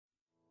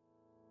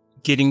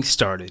Getting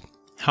started.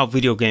 How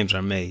video games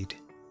are made.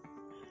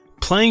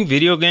 Playing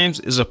video games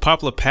is a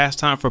popular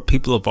pastime for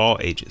people of all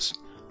ages.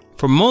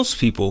 For most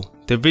people,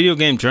 their video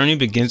game journey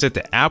begins at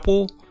the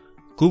Apple,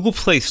 Google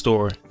Play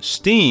Store,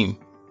 Steam,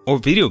 or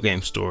video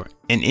game store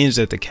and ends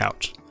at the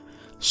couch.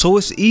 So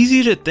it's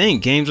easy to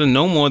think games are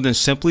no more than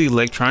simply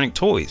electronic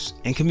toys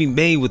and can be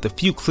made with a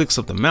few clicks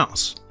of the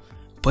mouse.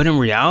 But in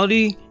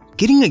reality,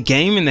 getting a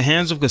game in the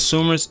hands of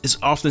consumers is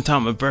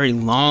oftentimes a very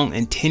long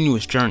and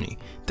tenuous journey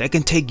that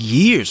can take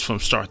years from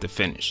start to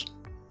finish.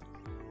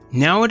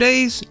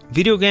 Nowadays,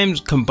 video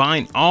games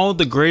combine all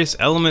the greatest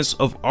elements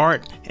of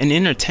art and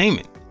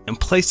entertainment and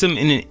place them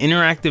in an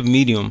interactive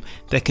medium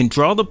that can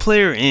draw the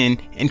player in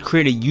and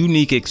create a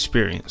unique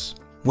experience.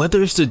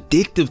 Whether it's the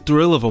addictive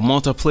thrill of a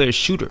multiplayer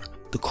shooter,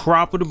 the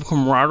cooperative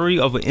camaraderie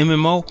of an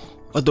MMO,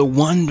 or the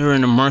wonder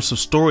and immersive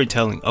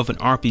storytelling of an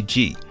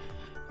RPG,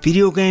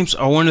 video games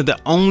are one of the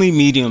only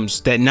mediums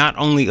that not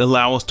only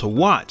allow us to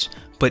watch,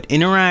 but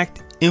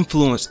interact,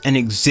 influence, and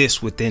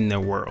exist within their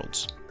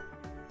worlds.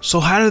 So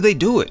how do they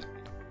do it?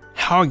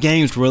 How are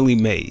games really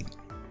made?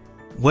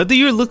 Whether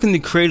you're looking to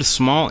create a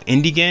small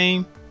indie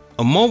game,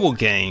 a mobile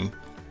game,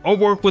 or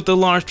work with a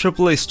large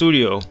AAA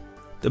studio,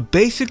 the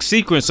basic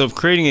sequence of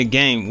creating a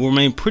game will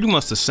remain pretty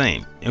much the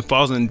same and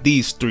falls in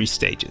these three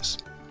stages: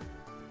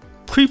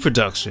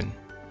 pre-production,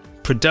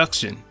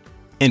 production,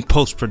 and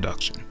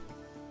post-production.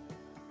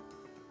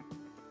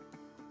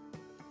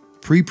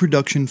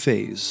 Pre-production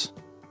phase.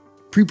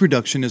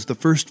 Pre-production is the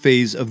first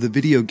phase of the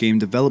video game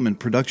development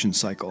production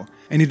cycle,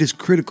 and it is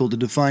critical to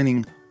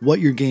defining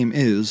what your game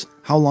is,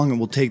 how long it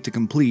will take to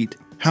complete,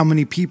 how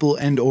many people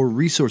and/or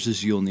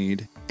resources you'll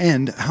need,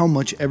 and how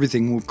much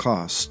everything will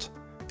cost.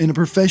 In a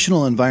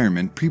professional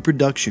environment,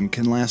 pre-production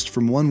can last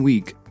from 1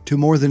 week to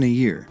more than a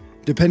year,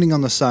 depending on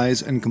the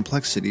size and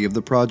complexity of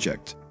the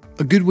project.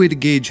 A good way to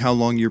gauge how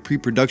long your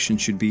pre-production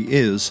should be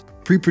is,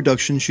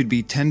 pre-production should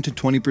be 10 to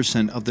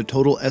 20% of the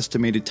total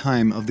estimated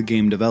time of the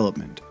game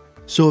development.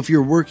 So if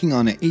you're working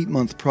on an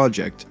 8-month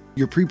project,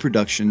 your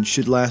pre-production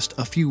should last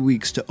a few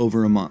weeks to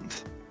over a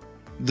month.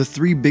 The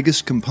three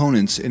biggest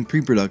components in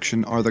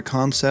pre-production are the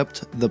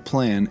concept, the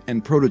plan,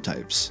 and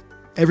prototypes.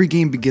 Every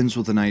game begins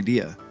with an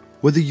idea.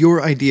 Whether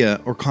your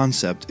idea or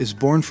concept is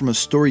born from a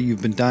story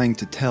you've been dying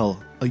to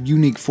tell, a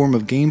unique form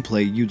of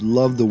gameplay you'd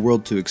love the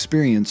world to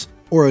experience,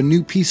 or a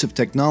new piece of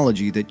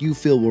technology that you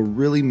feel will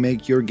really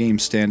make your game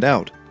stand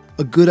out,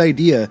 a good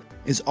idea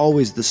is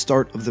always the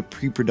start of the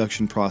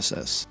pre-production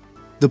process.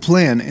 The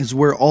plan is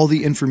where all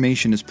the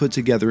information is put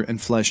together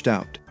and fleshed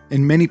out.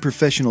 In many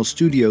professional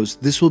studios,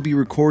 this will be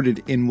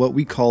recorded in what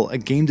we call a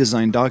game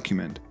design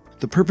document.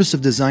 The purpose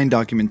of design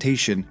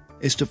documentation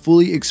is to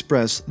fully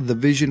express the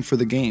vision for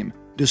the game,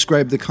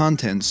 describe the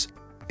contents,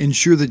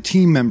 ensure the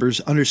team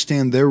members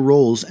understand their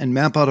roles, and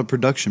map out a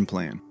production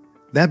plan.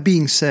 That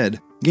being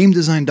said, game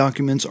design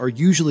documents are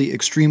usually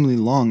extremely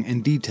long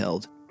and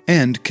detailed,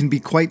 and can be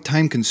quite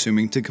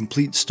time-consuming to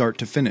complete start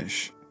to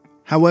finish.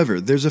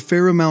 However, there's a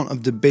fair amount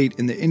of debate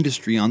in the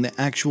industry on the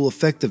actual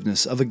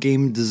effectiveness of a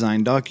game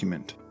design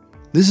document.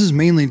 This is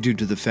mainly due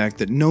to the fact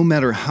that no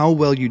matter how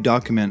well you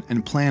document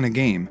and plan a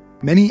game,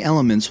 many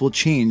elements will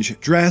change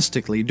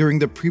drastically during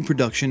the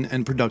pre-production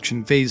and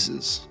production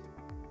phases.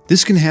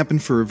 This can happen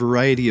for a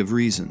variety of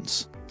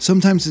reasons.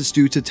 Sometimes it's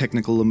due to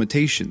technical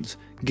limitations,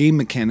 game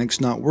mechanics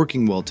not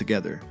working well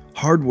together,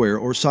 hardware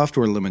or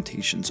software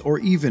limitations, or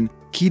even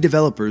key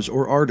developers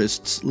or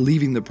artists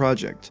leaving the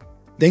project.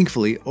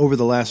 Thankfully, over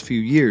the last few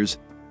years,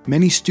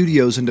 many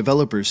studios and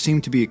developers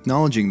seem to be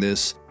acknowledging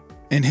this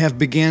and have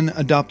began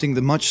adopting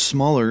the much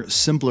smaller,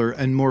 simpler,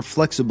 and more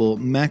flexible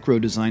macro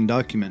design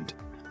document,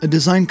 a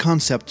design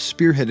concept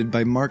spearheaded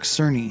by Mark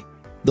Cerny,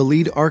 the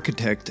lead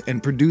architect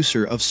and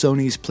producer of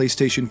Sony's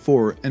PlayStation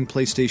 4 and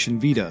PlayStation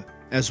Vita,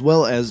 as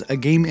well as a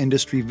game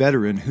industry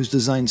veteran who's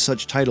designed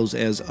such titles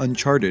as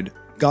Uncharted,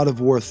 God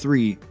of War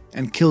 3,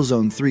 and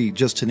Killzone 3,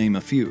 just to name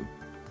a few.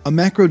 A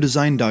macro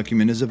design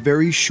document is a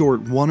very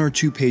short 1 or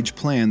 2 page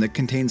plan that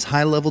contains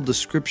high-level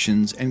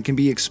descriptions and can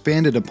be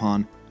expanded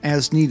upon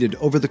as needed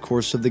over the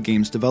course of the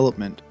game's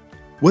development.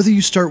 Whether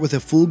you start with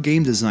a full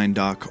game design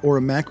doc or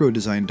a macro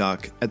design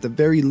doc, at the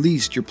very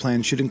least your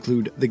plan should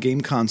include the game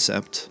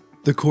concept,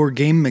 the core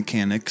game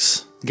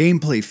mechanics,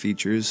 gameplay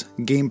features,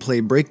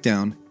 gameplay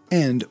breakdown,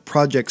 and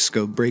project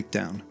scope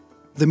breakdown.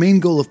 The main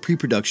goal of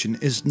pre-production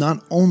is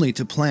not only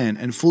to plan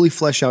and fully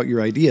flesh out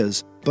your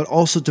ideas, but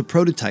also to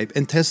prototype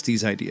and test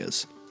these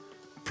ideas.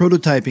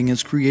 Prototyping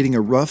is creating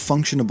a rough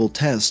functionable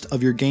test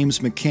of your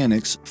game's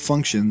mechanics,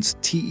 functions,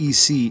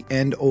 TEC,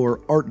 and/or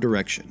art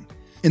direction.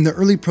 In the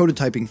early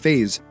prototyping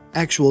phase,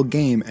 actual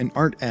game and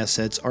art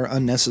assets are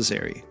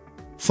unnecessary.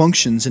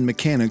 Functions and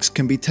mechanics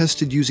can be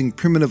tested using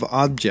primitive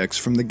objects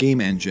from the game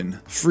engine,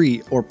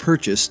 free or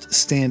purchased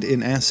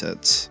stand-in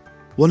assets.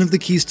 One of the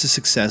keys to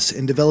success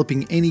in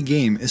developing any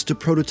game is to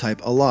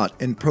prototype a lot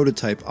and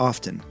prototype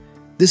often.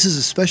 This is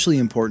especially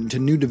important to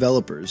new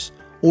developers,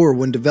 or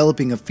when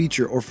developing a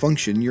feature or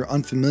function you're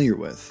unfamiliar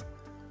with.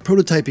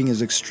 Prototyping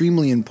is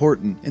extremely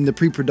important in the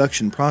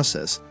pre-production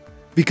process,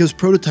 Because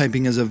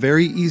prototyping is a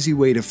very easy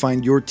way to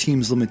find your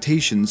team's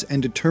limitations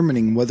and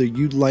determining whether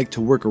you'd like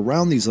to work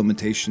around these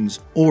limitations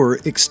or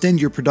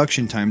extend your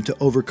production time to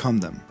overcome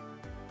them.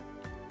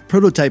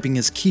 Prototyping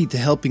is key to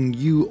helping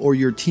you or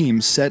your team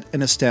set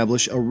and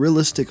establish a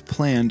realistic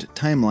planned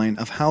timeline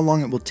of how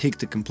long it will take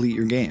to complete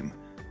your game.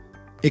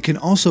 It can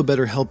also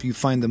better help you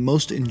find the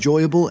most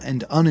enjoyable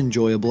and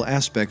unenjoyable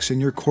aspects in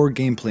your core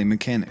gameplay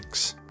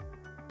mechanics.